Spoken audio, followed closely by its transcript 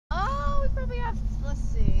have, let's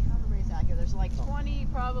see, how many out here? There's like 20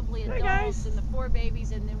 probably adults and the 4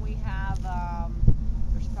 babies, and then we have,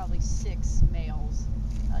 there's probably 6 males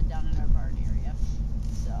down in our barn area.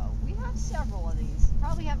 So we have several of these.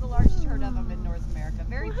 Probably have the largest herd of them in North America.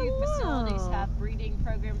 Very few facilities have breeding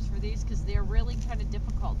programs for these because they're really kind of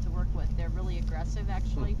difficult to work with. They're really aggressive,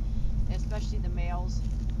 actually, especially the males.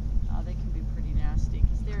 They can be pretty nasty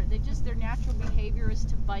because their natural behavior is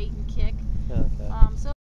to bite and kick. Okay. So